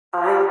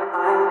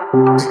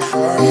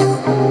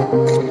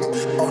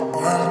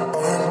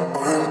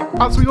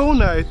As we all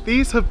know,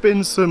 these have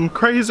been some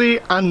crazy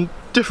and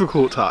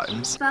difficult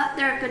times. But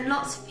there have been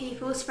lots of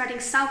people spreading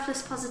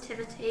selfless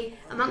positivity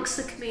amongst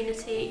the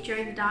community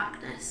during the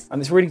darkness. And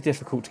it's really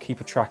difficult to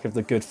keep a track of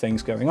the good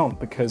things going on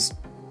because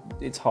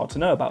it's hard to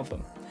know about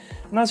them.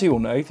 And as you all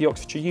know, the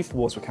Oxfordshire Youth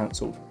Awards were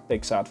cancelled.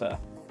 Big sad there.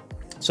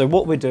 So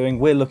what we're doing,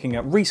 we're looking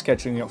at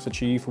rescheduling the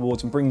Oxfordshire Youth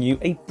Awards and bringing you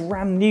a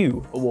brand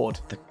new award.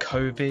 The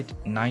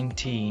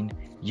COVID-19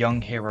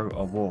 Young Hero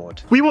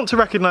Award. We want to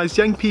recognise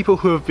young people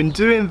who have been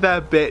doing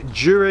their bit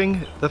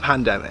during the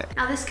pandemic.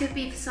 Now this could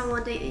be for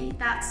someone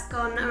that's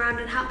gone around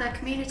and helped their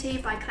community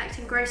by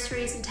collecting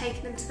groceries and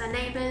taking them to their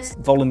neighbours.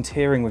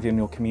 Volunteering within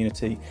your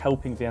community,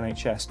 helping the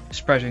NHS.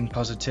 Spreading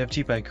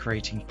positivity by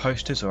creating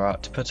posters or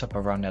art to put up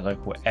around their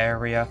local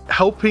area.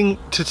 Helping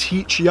to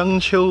teach young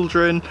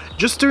children,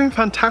 just doing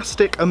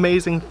fantastic,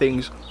 amazing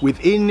things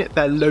within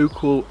their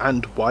local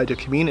and wider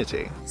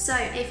community. So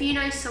if you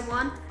know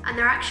someone and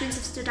their actions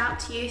have stood out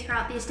to you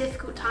throughout these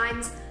difficult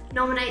times,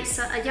 nominate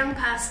a young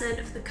person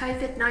for the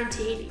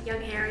COVID-19 Young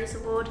Heroes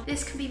Award.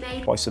 This can be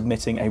made by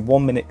submitting a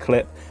 1-minute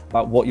clip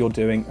about what you're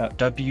doing at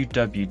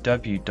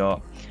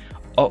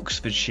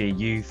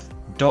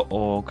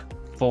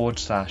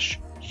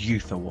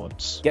www.oxfordshireyouth.org/youth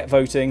awards. Get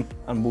voting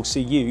and we'll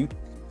see you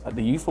at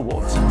the Youth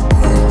Awards.